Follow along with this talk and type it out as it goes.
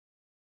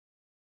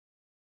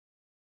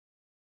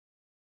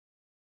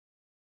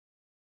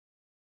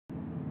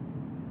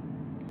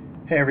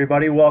Hey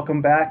everybody,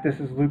 welcome back. This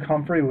is Luke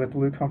Humphrey with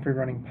Luke Humphrey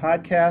Running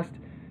Podcast,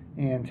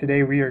 and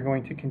today we are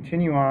going to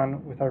continue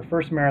on with our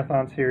first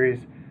marathon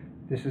series.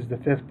 This is the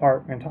fifth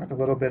part. We're going to talk a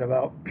little bit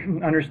about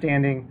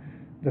understanding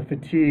the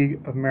fatigue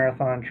of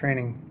marathon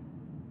training.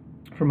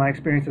 From my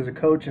experience as a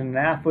coach and an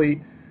athlete,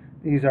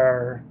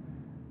 the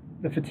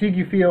fatigue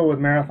you feel with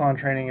marathon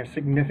training is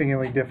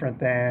significantly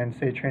different than,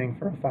 say, training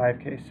for a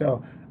 5K.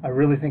 So I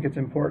really think it's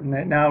important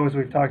that now, as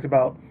we've talked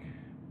about,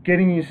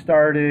 getting you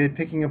started,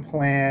 picking a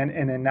plan,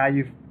 and then now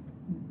you've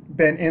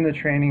been in the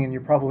training and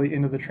you're probably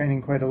into the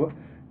training quite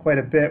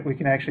a bit, we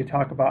can actually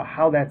talk about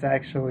how that's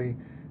actually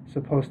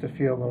supposed to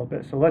feel a little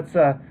bit. So let's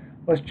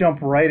jump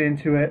right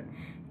into it.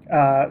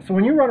 So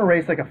when you run a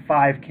race like a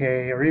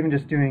 5K or even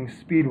just doing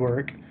speed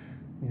work,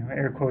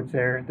 air quotes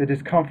there, the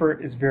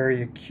discomfort is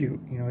very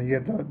acute. You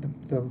have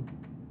the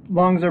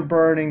lungs are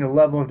burning, the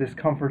level of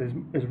discomfort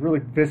is really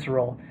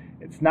visceral.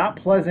 It's not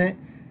pleasant.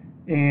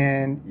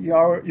 And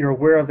you're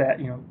aware of that,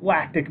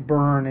 lactic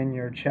burn in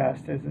your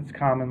chest, as it's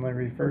commonly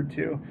referred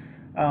to.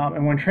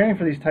 And when training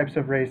for these types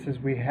of races,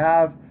 we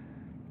have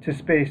to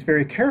space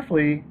very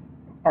carefully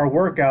our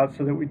workouts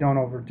so that we don't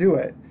overdo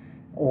it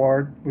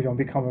or we don't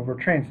become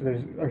overtrained. So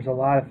there's a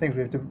lot of things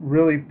we have to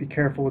really be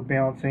careful with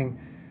balancing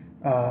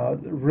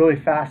really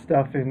fast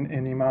stuff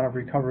in the amount of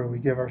recovery we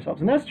give ourselves.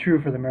 And that's true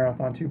for the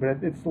marathon too, but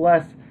it's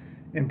less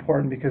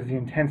important because the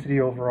intensity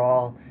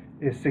overall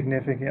is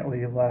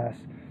significantly less.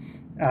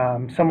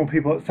 Some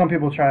people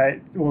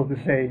will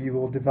say you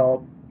will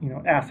develop,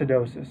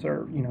 acidosis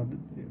or,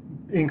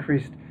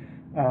 increased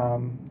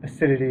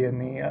acidity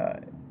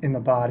in the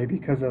body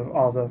because of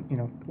all the,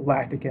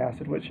 lactic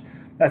acid, which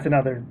that's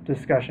another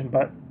discussion.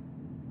 But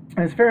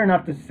it's fair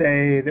enough to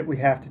say that we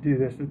have to do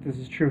this, that this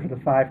is true for the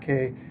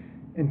 5K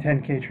and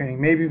 10K training,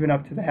 maybe even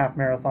up to the half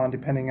marathon,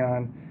 depending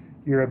on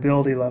your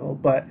ability level.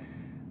 But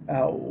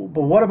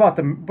what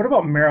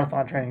about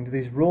marathon training? Do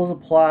these rules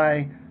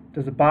apply?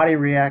 Does the body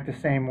react the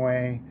same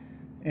way?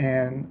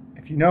 And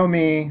if you know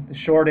me, the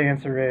short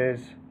answer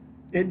is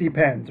it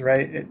depends,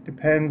 right? It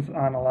depends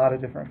on a lot of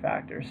different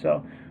factors.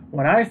 So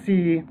when I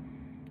see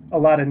a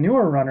lot of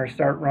newer runners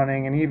start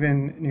running, and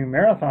even new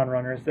marathon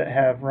runners that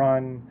have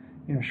run,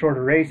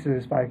 shorter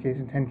races, 5Ks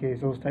and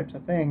 10Ks, those types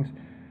of things,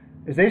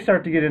 as they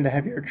start to get into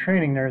heavier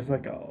training, there's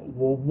like a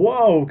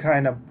whoa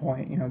kind of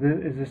point.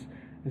 Is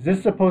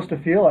this supposed to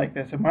feel like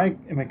this? Am I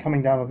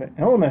coming down with an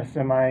illness?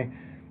 Am I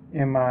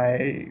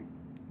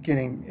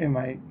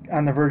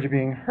on the verge of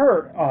being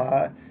hurt?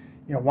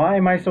 Why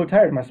am I so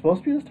tired? Am I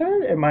supposed to be this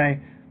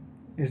tired?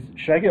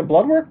 Should I get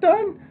blood work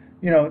done?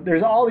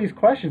 There's all these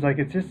questions. Like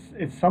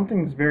it's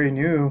something that's very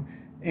new,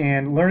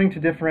 and learning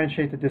to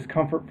differentiate the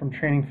discomfort from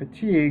training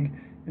fatigue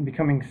and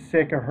becoming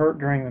sick or hurt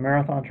during the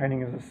marathon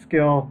training is a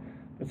skill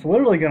that's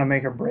literally going to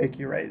make or break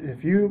you, right?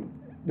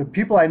 The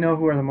people I know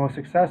who are the most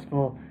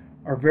successful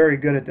are very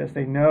good at this.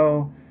 They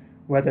know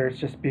whether it's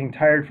just being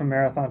tired from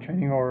marathon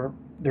training or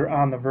they're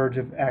on the verge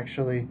of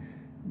actually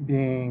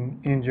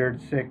being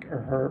injured, sick,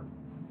 or hurt.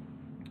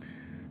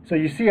 So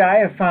you see, I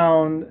have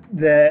found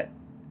that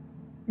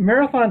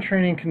marathon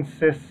training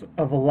consists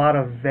of a lot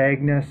of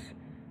vagueness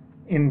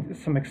in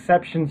some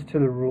exceptions to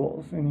the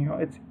rules. And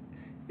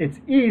it's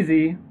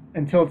easy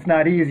until it's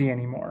not easy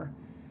anymore.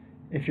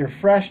 If you're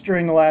fresh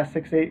during the last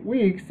 6 to 8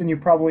 weeks, then you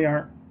probably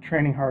aren't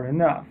training hard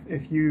enough.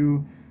 If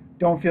you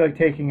don't feel like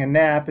taking a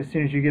nap as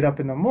soon as you get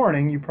up in the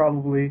morning, you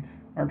probably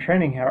aren't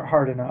training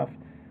hard enough.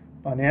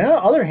 On the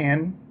other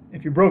hand,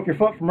 if you broke your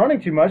foot from running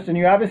too much, then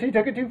you obviously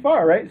took it too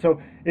far, right?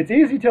 So it's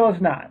easy till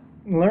it's not.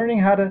 Learning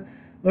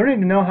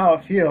to know how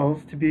it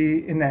feels to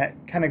be in that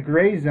kind of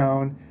gray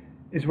zone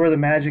is where the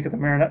magic of the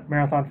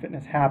marathon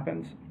fitness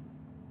happens.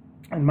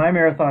 And my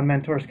marathon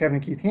mentors, Kevin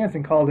and Keith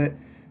Hansen, called it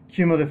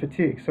cumulative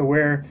fatigue. So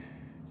where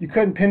you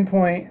couldn't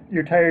pinpoint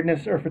your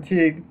tiredness or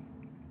fatigue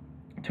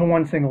to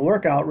one single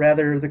workout,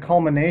 rather the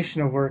culmination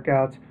of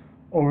workouts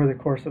over the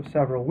course of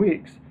several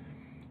weeks.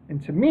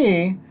 And to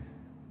me,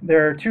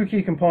 there are two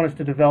key components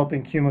to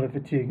developing cumulative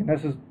fatigue, and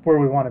this is where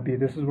we want to be.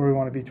 This is where we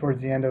want to be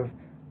towards the end of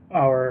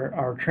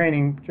our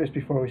training, just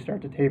before we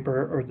start to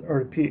taper or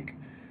to peak.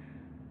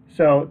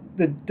 So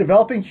the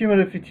developing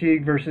cumulative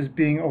fatigue versus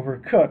being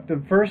overcooked.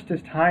 The first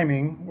is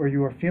timing, where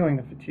you are feeling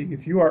the fatigue.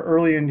 If you are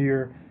early into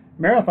your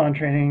marathon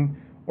training,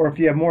 or if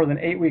you have more than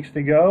 8 weeks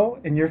to go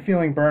and you're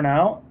feeling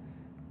burnout,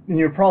 then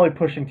you're probably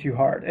pushing too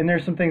hard. And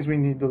there's some things we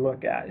need to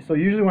look at. So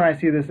usually when I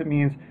see this, it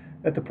means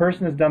that the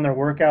person has done their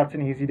workouts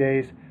in easy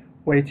days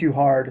way too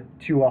hard,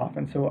 too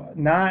often. So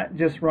not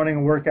just running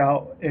a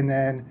workout and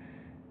then,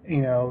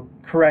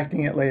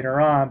 correcting it later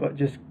on, but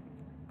just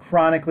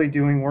chronically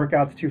doing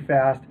workouts too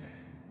fast,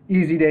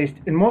 easy days,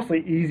 and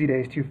mostly easy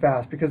days too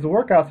fast, because the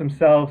workouts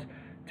themselves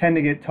tend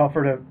to get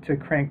tougher to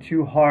crank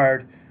too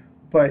hard,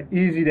 but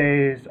easy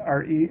days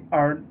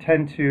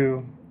tend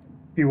to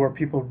be where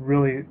people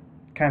really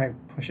kind of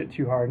push it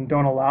too hard and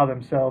don't allow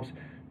themselves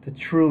to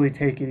truly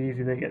take it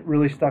easy. They get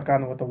really stuck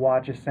on what the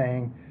watch is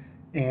saying,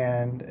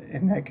 and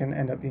that can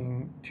end up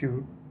being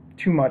too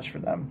much for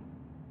them.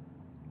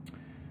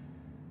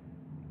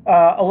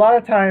 A lot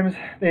of times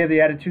they have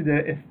the attitude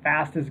that if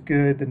fast is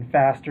good, then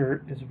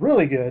faster is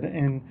really good.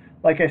 And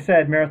like I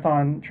said,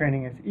 marathon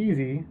training is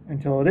easy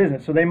until it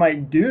isn't. So they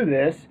might do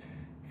this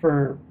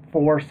for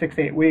 4, 6,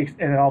 8 weeks,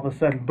 and then all of a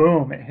sudden,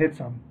 boom, it hits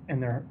them,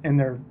 and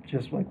they're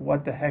just like,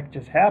 what the heck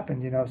just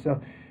happened, you know?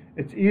 So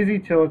it's easy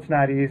till it's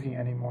not easy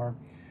anymore.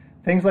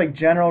 Things like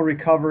general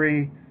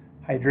recovery,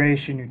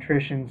 hydration,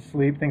 nutrition,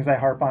 sleep, things I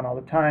harp on all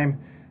the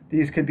time.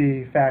 These could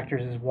be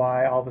factors as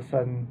why all of a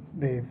sudden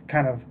they've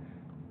kind of,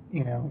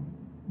 you know,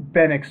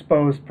 been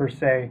exposed per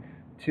se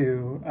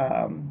to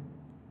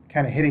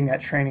kind of hitting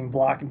that training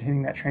block and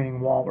hitting that training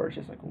wall where it's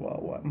just like, whoa,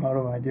 what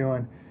am I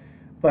doing?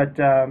 But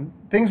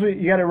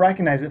you got to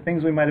recognize that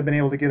things we might have been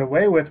able to get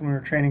away with when we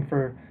were training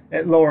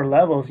at lower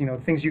levels, you know,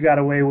 things you got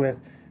away with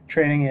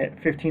training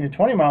at 15 to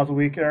 20 miles a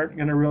week aren't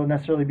going to really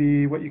necessarily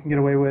be what you can get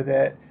away with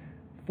at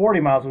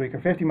 40 miles a week or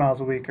 50 miles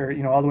a week, or,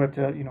 you know, all the way up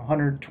to, you know,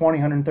 120,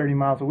 130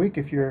 miles a week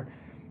if you're,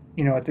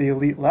 you know, at the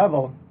elite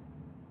level.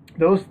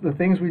 The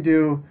things we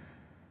do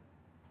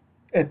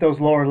at those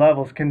lower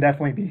levels can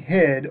definitely be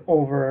hid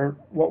over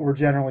what we're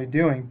generally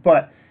doing.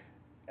 But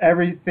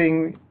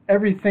everything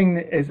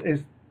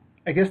is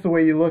I guess the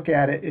way you look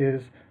at it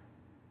is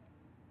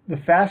the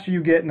faster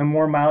you get and the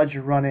more mileage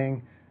you're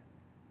running,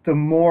 the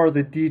more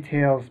the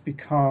details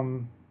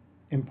become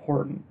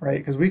important, right?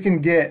 Because we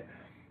can get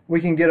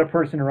a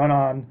person to run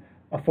on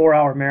a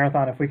 4-hour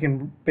marathon if we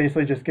can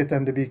basically just get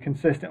them to be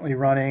consistently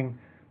running,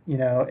 you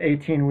know,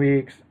 18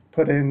 weeks,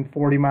 put in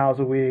 40 miles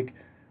a week.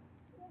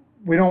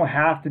 We don't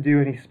have to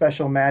do any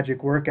special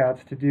magic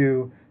workouts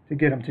to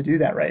get them to do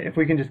that, right? If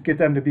we can just get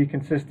them to be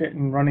consistent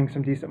and running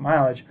some decent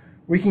mileage,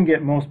 we can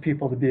get most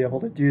people to be able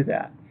to do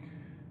that.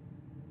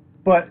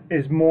 But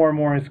as more and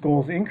more as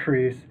goals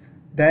increase,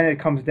 then it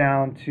comes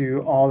down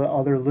to all the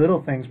other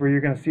little things where you're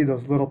going to see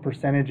those little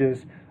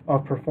percentages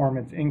of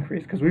performance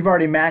increase, because we've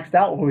already maxed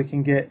out what we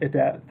can get at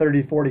that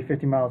 30, 40,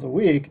 50 miles a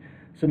week.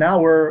 So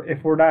now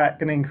if we're not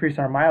going to increase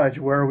our mileage,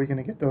 where are we going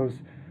to get those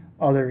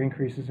other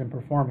increases in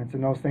performance?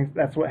 And those things,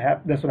 that's what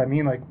I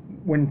mean, like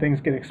when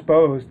things get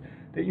exposed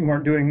that you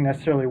weren't doing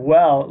necessarily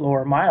well at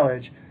lower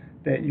mileage,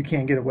 that you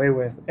can't get away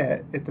with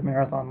at the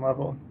marathon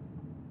level,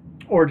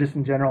 or just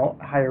in general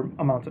higher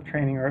amounts of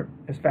training, or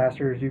as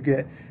faster as you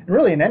get. And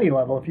really in any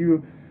level, if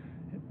you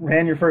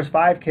ran your first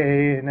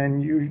 5K and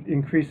then you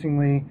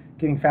increasingly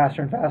getting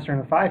faster and faster in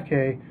the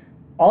 5K,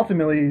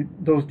 ultimately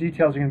those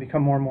details are going to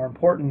become more and more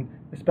important,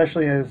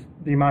 especially as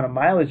the amount of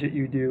mileage that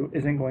you do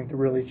isn't going to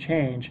really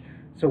change.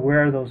 So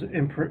where are those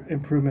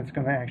improvements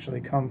going to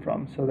actually come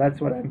from? So that's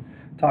what I'm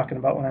talking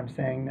about when I'm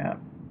saying that.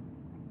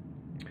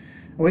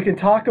 And we can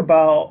talk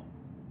about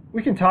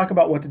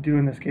what to do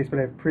in this case, but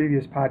I have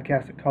previous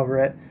podcasts that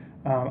cover it.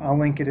 I'll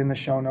link it in the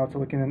show notes.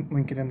 I'll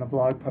link it in the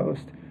blog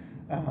post.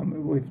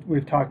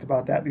 We've talked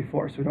about that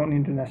before, so we don't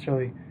need to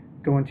necessarily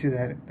go into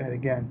that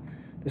again.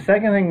 The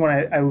second thing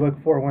when I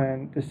look for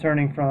when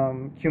discerning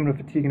from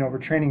cumulative fatigue and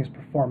overtraining is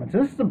performance.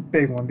 And this is a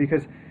big one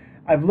because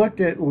I've looked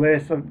at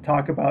lists of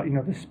talk about, you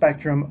know, the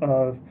spectrum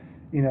of,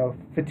 you know,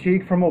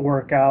 fatigue from a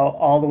workout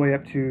all the way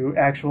up to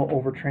actual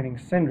overtraining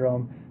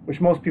syndrome, which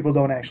most people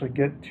don't actually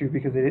get to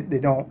because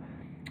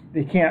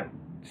they can't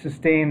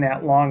sustain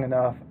that long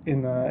enough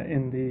in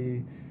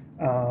the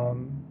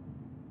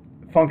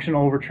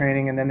functional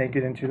overtraining, and then they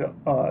get into the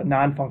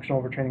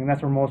non-functional overtraining, and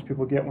that's where most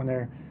people get when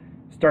they're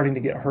starting to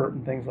get hurt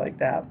and things like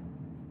that.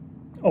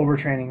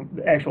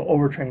 The actual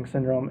overtraining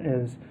syndrome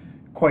is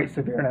quite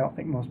severe, and I don't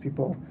think most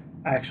people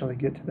actually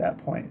get to that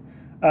point.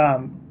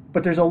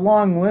 But there's a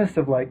long list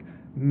of like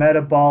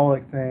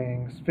metabolic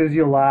things,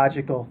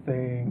 physiological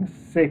things,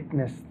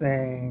 sickness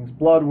things,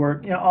 blood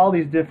work, you know, all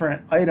these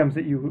different items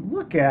that you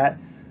look at.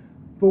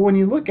 But when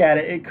you look at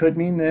it, it could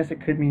mean this,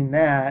 it could mean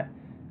that.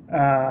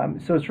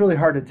 So it's really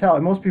hard to tell.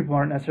 And most people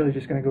aren't necessarily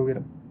just going to go get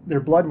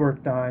their blood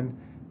work done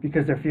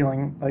because they're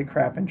feeling like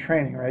crap in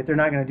training, right? They're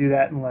not going to do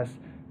that unless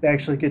they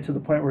actually get to the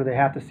point where they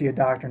have to see a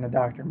doctor and a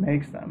doctor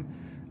makes them.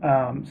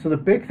 So the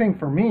big thing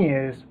for me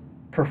is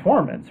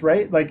performance,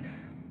 right? Like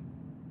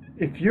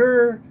if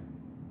you're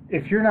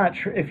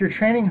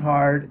training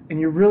hard and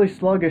you're really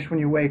sluggish when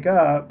you wake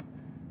up,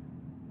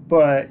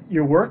 but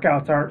your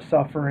workouts aren't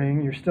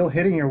suffering, you're still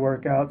hitting your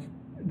workouts,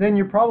 then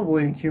you're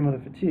probably in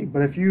cumulative fatigue.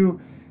 But if you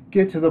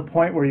get to the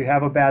point where you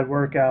have a bad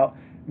workout,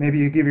 maybe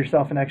you give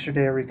yourself an extra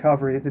day of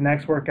recovery, the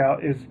next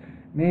workout is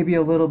maybe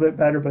a little bit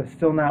better, but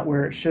still not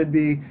where it should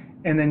be,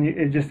 and then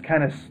it just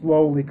kind of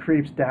slowly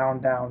creeps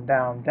down,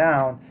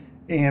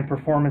 and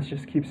performance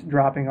just keeps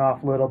dropping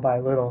off little by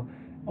little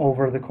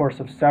over the course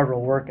of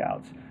several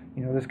workouts.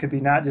 You know, this could be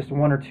not just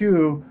one or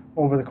two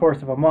over the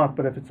course of a month,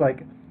 but if it's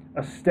like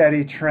a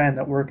steady trend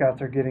that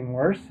workouts are getting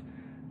worse,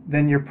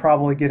 then you're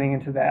probably getting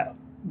into that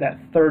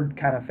third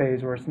kind of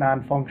phase where it's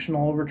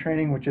non-functional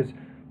overtraining, which is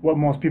what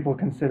most people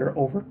consider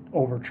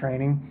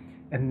overtraining.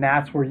 And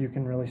that's where you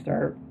can really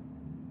start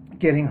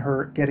getting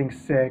hurt, getting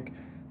sick,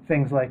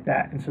 things like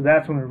that. And so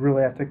that's when we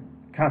really have to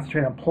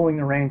concentrate on pulling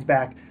the reins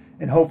back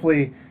and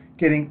hopefully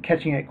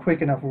catching it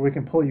quick enough where we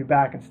can pull you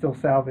back and still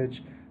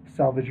salvage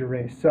your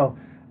race. So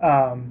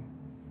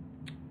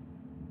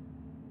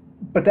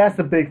But that's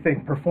the big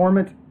thing.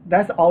 Performance,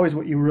 that's always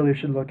what you really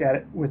should look at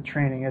it with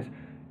training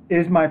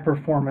is my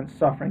performance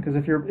suffering? Because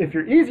if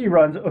your easy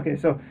runs, okay,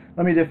 so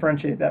let me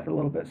differentiate that for a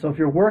little bit. So if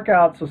your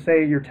workout, so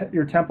say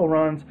your tempo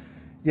runs,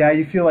 yeah,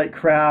 you feel like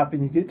crap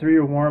and you get through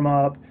your warm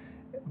up,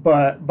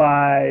 but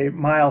by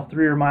mile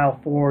 3 or mile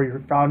 4,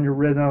 you've found your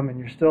rhythm and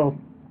you're still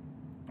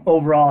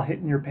overall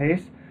hitting your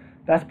pace,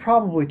 that's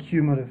probably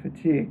cumulative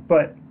fatigue.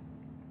 But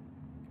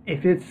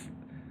if it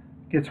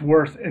gets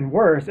worse and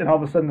worse, and all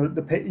of a sudden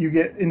you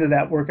get into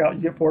that workout,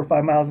 you get 4 or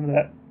 5 miles into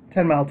that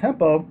 10-mile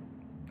tempo,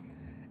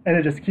 and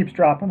it just keeps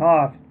dropping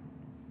off,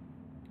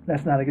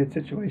 that's not a good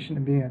situation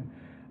to be in.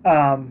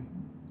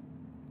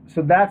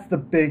 So that's the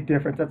big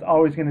difference. That's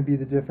always going to be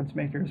the difference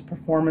maker. Is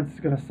performance is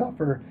going to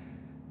suffer,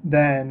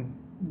 and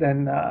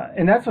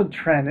that's a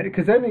trend.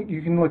 Because then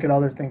you can look at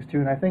other things too,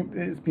 and I think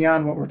it's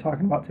beyond what we're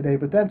talking about today.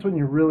 But that's when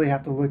you really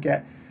have to look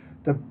at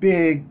the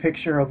big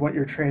picture of what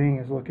your training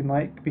is looking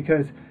like.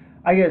 Because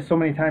I get so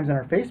many times in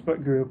our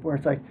Facebook group where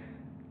it's like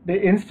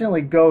they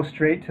instantly go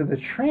straight to the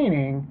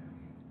training,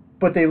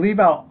 but they leave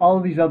out all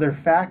of these other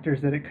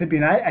factors that it could be.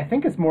 And I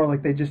think it's more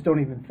like they just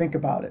don't even think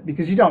about it,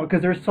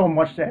 because there's so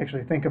much to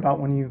actually think about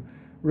when you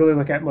really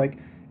look at, like,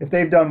 if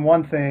they've done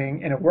one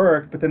thing and it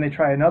worked, but then they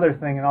try another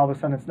thing and all of a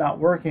sudden it's not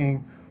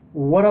working,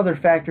 what other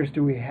factors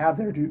do we have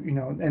there?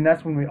 And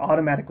that's when we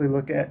automatically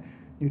look at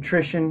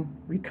nutrition,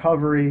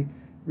 recovery,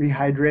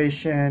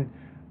 rehydration,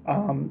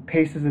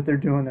 paces that they're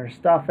doing their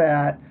stuff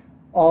at.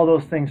 All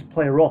those things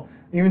play a role.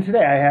 Even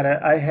today,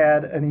 I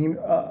had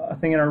a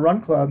thing in our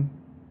run club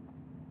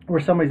where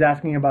somebody's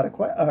asking about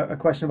a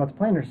question about the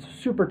plan. They're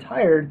super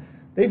tired.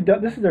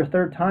 This is their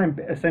third time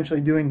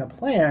essentially doing the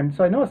plan.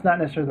 So I know it's not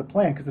necessarily the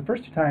plan, because the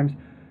first 2 times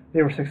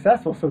they were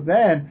successful. So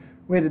then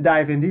we had to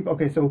dive in deep.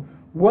 Okay, so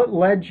what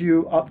led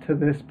you up to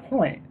this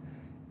point?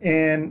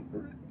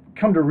 And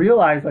come to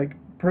realize, like,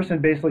 person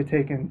basically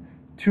taken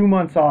 2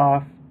 months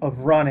off of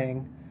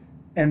running,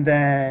 and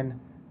then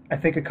I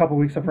think a couple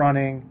weeks of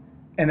running,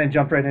 and then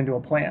jumped right into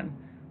a plan.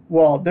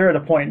 Well, they're at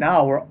a point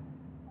now where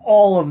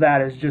all of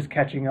that is just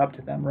catching up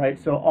to them, right?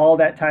 So all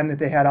that time that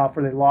they had off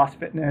where they lost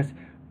fitness,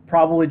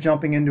 probably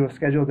jumping into a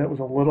schedule that was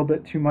a little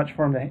bit too much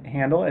for them to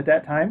handle at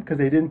that time, because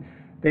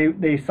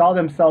they saw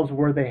themselves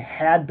where they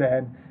had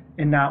been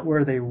and not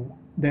where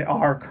they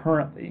are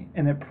currently,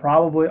 and it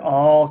probably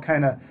all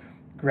kind of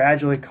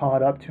gradually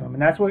caught up to them.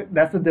 And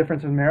that's the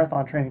difference in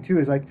marathon training too,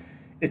 is like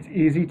it's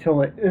easy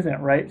till it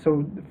isn't, right?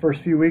 So the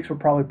first few weeks were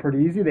probably pretty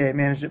easy. They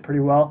managed it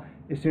pretty well.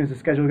 As soon as the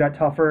schedule got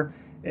tougher,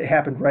 it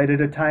happened right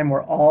at a time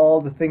where all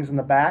the things in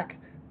the back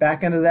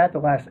end of that, the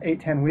last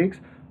 8-10 weeks,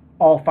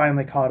 all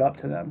finally caught up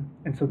to them.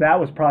 And so that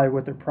was probably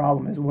what their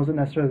problem is. It wasn't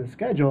necessarily the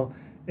schedule,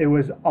 it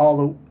was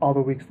all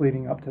the weeks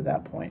leading up to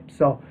that point.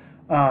 So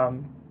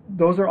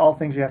those are all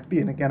things you have to be.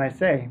 And again, I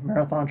say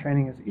marathon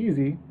training is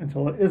easy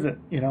until it isn't,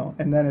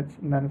 and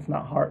then it's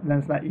not hard, and then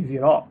it's not easy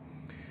at all.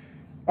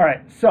 All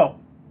right, so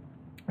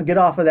I'll get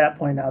off of that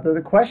point now.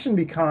 The question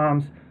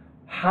becomes,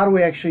 how do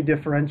we actually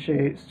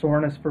differentiate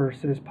soreness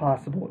versus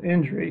possible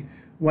injury?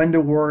 When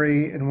to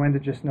worry and when to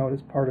just note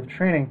as part of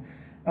training.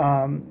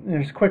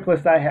 There's a quick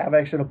list I have. I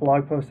actually had a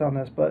blog post on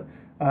this, but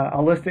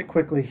I'll list it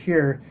quickly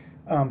here.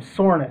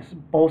 Soreness,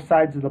 both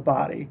sides of the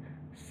body,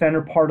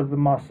 center part of the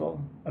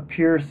muscle,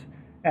 appears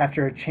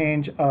after a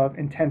change of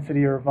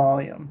intensity or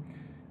volume.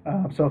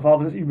 So if all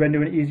of a sudden you've been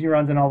doing easy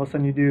runs and all of a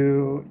sudden you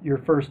do your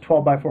first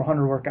 12 by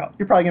 400 workout,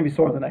 you're probably going to be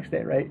sore the next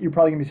day, right? You're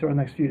probably going to be sore the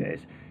next few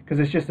days, because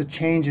it's just a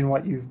change in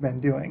what you've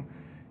been doing.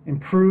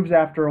 Improves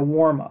after a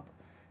warm-up.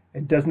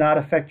 It does not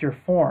affect your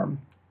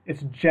form.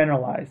 It's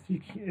generalized.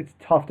 It's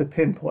tough to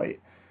pinpoint.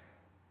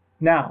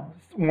 Now,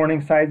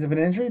 warning signs of an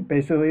injury,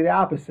 basically the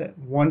opposite.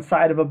 One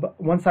side of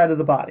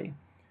the body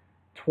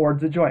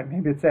towards the joint.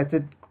 Maybe it's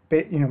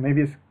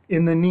maybe it's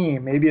in the knee,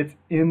 maybe it's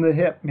in the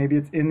hip, maybe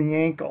it's in the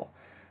ankle.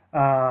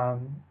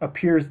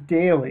 Appears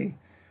daily,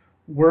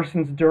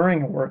 worsens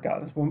during a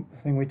workout. That's one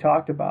thing we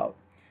talked about.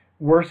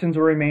 Worsens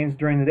or remains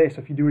during the day.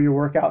 So if you do your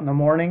workout in the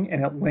morning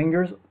and it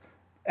lingers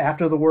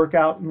after the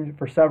workout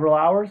for several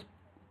hours,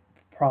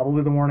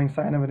 probably the warning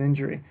sign of an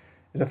injury.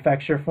 It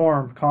affects your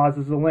form,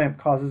 causes a limp,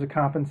 causes a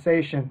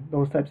compensation,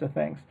 those types of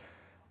things.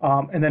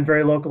 And then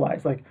very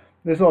localized. Like,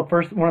 this is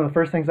one of the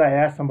first things I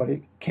ask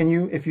somebody: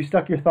 if you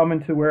stuck your thumb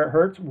into where it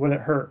hurts, would it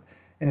hurt?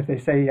 And if they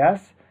say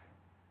yes,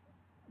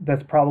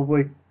 that's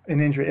probably an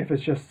injury. If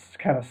it's just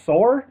kind of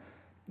sore,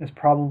 it's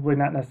probably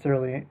not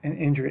necessarily an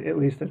injury, at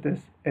least at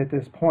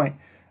this point.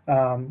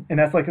 And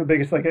that's like the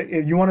biggest, like,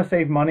 if you want to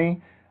save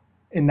money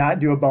and not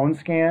do a bone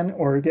scan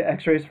or get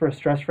x-rays for a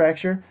stress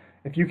fracture,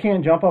 if you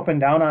can't jump up and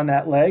down on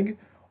that leg,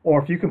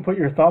 or if you can put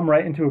your thumb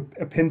right into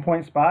a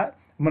pinpoint spot,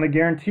 I'm going to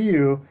guarantee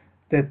you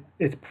that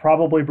it's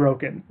probably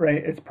broken, right?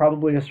 It's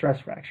probably a stress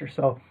fracture.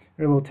 So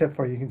here's a little tip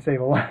for you. You can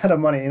save a lot of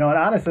money. And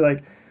honestly,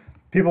 like,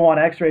 people want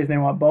x-rays and they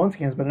want bone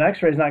scans, but an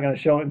x-ray is not going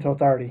to show it until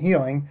it's already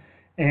healing.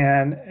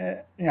 And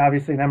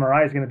obviously an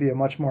MRI is going to be a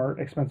much more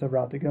expensive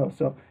route to go.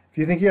 So if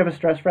you think you have a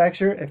stress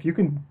fracture, if you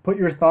can put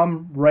your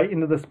thumb right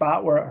into the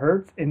spot where it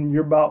hurts and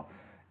you're about,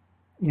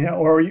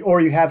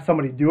 or you have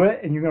somebody do it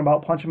and you're going to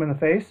about punch them in the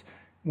face,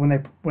 when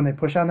they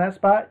push on that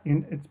spot,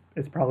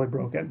 it's probably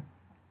broken.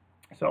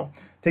 So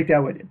take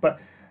that with you. But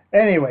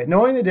anyway,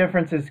 knowing the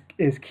difference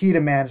is key to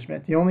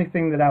management. The only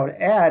thing that I would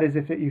add is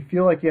if you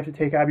feel like you have to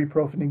take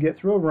ibuprofen to get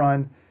through a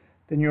run,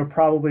 then you're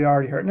probably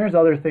already hurt. And there's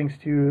other things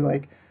too,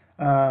 like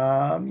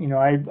I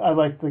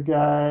like the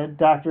guy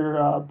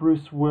Dr.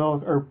 Bruce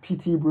Wilk or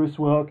PT Bruce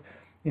Wilk.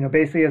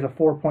 Basically has a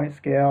 4-point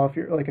scale. If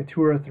you're like a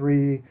 2 or a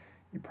 3,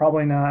 you're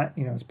probably not.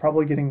 It's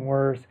probably getting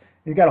worse.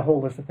 You've got a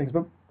whole list of things,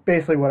 but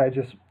basically what I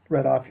just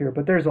read off here.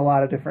 But there's a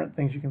lot of different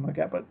things you can look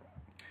at. But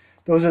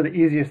those are the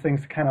easiest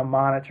things to kind of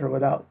monitor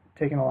without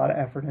taking a lot of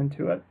effort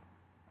into it.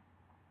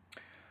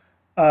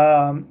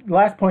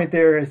 Last point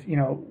there is,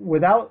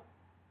 without,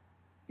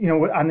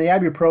 on the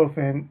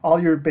ibuprofen,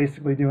 all you're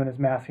basically doing is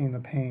masking the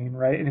pain,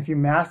 right? And if you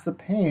mask the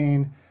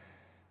pain,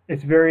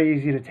 it's very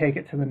easy to take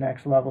it to the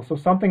next level. So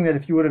something that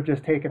if you would have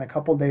just taken a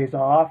couple days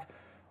off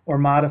or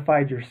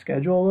modified your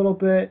schedule a little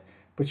bit,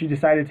 but you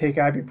decided to take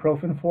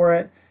ibuprofen for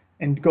it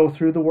and go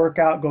through the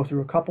workout, go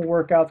through a couple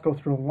workouts, go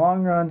through a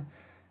long run,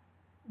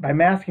 by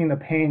masking the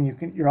pain,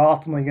 you're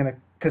ultimately going to,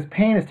 because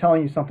pain is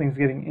telling you something's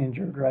getting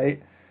injured,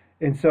 right?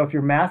 And so if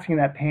you're masking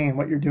that pain,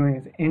 what you're doing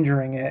is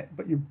injuring it,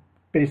 but you're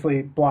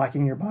basically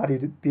blocking your body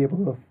to be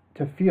able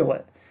to feel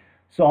it.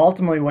 So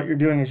ultimately what you're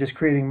doing is just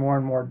creating more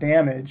and more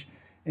damage,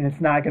 and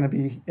it's not going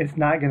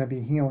to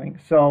be healing.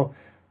 So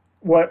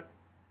what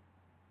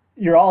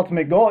your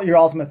ultimate goal, your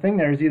ultimate thing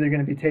there is either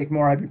going to be take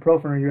more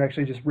ibuprofen or you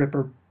actually just rip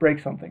or break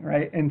something,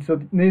 right? And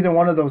so neither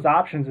one of those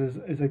options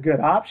is a good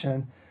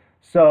option.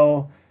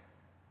 So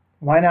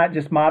why not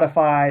just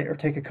modify or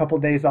take a couple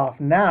days off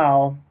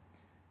now?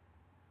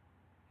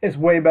 It's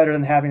way better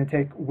than having to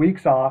take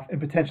weeks off and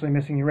potentially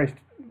missing your race,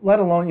 let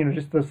alone,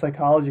 just the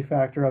psychology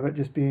factor of it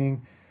just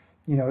being,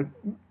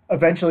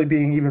 eventually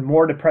being even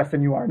more depressed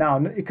than you are now.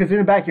 Because in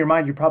the back of your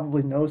mind, you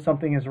probably know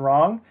something is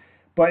wrong,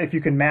 but if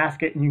you can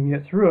mask it and you can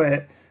get through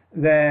it,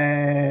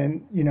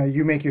 then,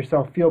 you make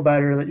yourself feel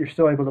better that you're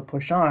still able to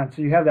push on.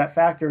 So you have that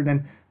factor. And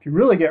then if you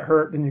really get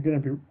hurt, then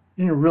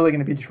you're really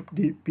going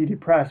to be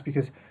depressed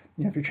because,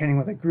 if you're training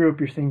with a group,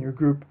 you're seeing your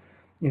group,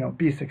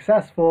 be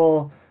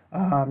successful.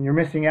 You're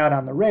missing out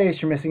on the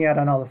race. You're missing out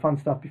on all the fun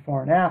stuff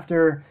before and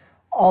after,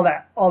 all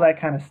that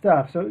kind of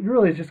stuff. So it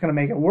really is just going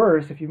to make it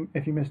worse if you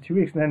miss 2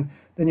 weeks. And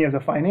then you have the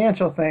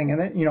financial thing, and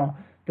then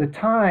the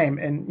time,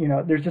 and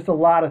there's just a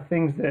lot of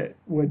things that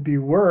would be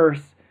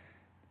worse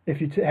if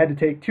you had to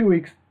take 2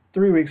 weeks,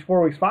 3 weeks,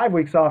 4 weeks, 5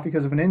 weeks off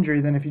because of an injury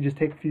than if you just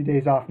take a few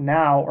days off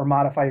now or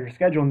modify your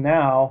schedule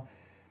now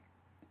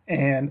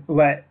and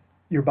let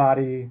your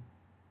body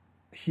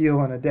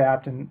heal and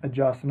adapt and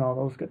adjust and all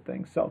those good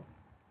things. So,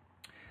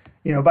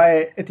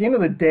 at the end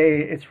of the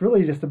day, it's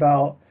really just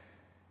about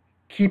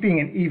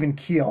keeping an even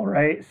keel,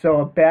 right?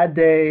 So a bad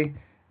day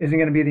isn't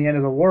going to be the end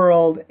of the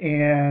world,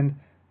 and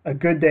a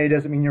good day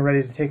doesn't mean you're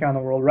ready to take on the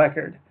world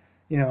record.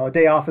 A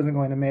day off isn't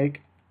going to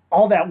make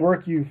all that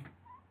work you've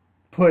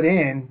put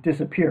in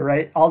disappear,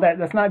 right?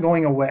 That's not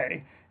going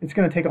away. It's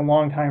going to take a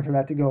long time for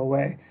that to go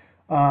away.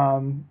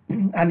 On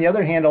the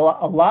other hand, a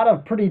lot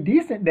of pretty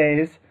decent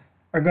days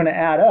are going to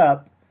add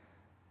up,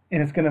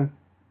 and it's going to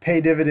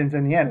pay dividends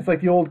in the end. It's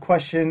like the old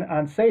question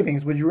on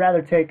savings. Would you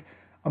rather take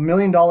 $1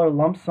 million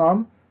lump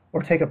sum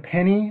or take a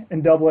penny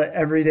and double it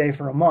every day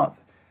for a month?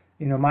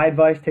 My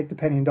advice, take the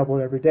penny and double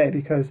it every day,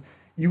 because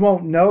you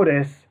won't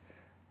notice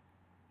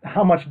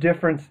much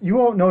difference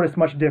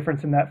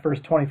in that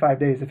first 25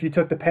 days if you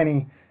took the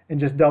penny and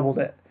just doubled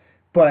it.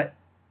 But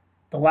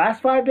the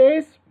last 5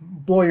 days,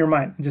 blow your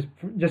mind.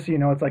 Just so you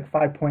know, it's like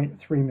 5.3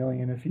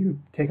 million if you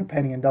take a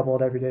penny and double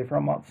it every day for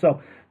a month.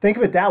 So think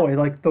of it that way.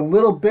 Like the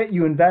little bit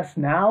you invest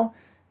now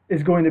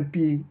is going to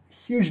be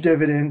huge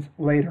dividends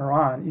later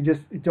on.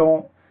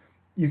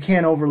 You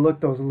can't overlook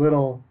those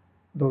little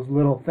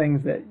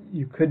things that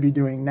you could be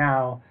doing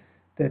now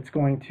that's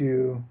going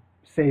to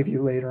save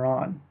you later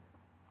on.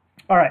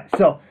 All right,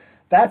 so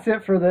that's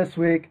it for this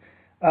week.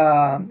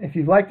 If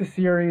you've liked the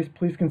series,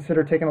 please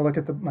consider taking a look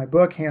at my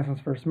book, Hanson's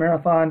First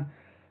Marathon.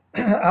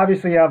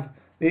 Obviously, you have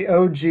the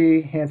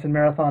OG Hanson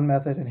Marathon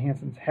Method and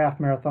Hanson's Half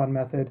Marathon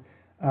Method.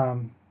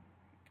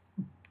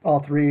 All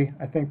three,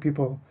 I think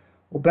people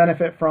will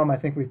benefit from. I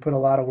think we've put a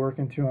lot of work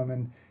into them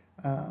and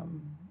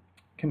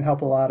can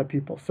help a lot of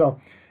people. So,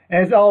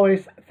 as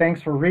always,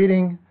 thanks for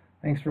reading,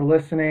 thanks for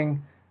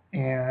listening,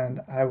 and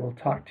I will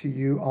talk to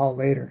you all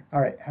later. All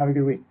right, have a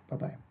good week.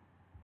 Bye-bye.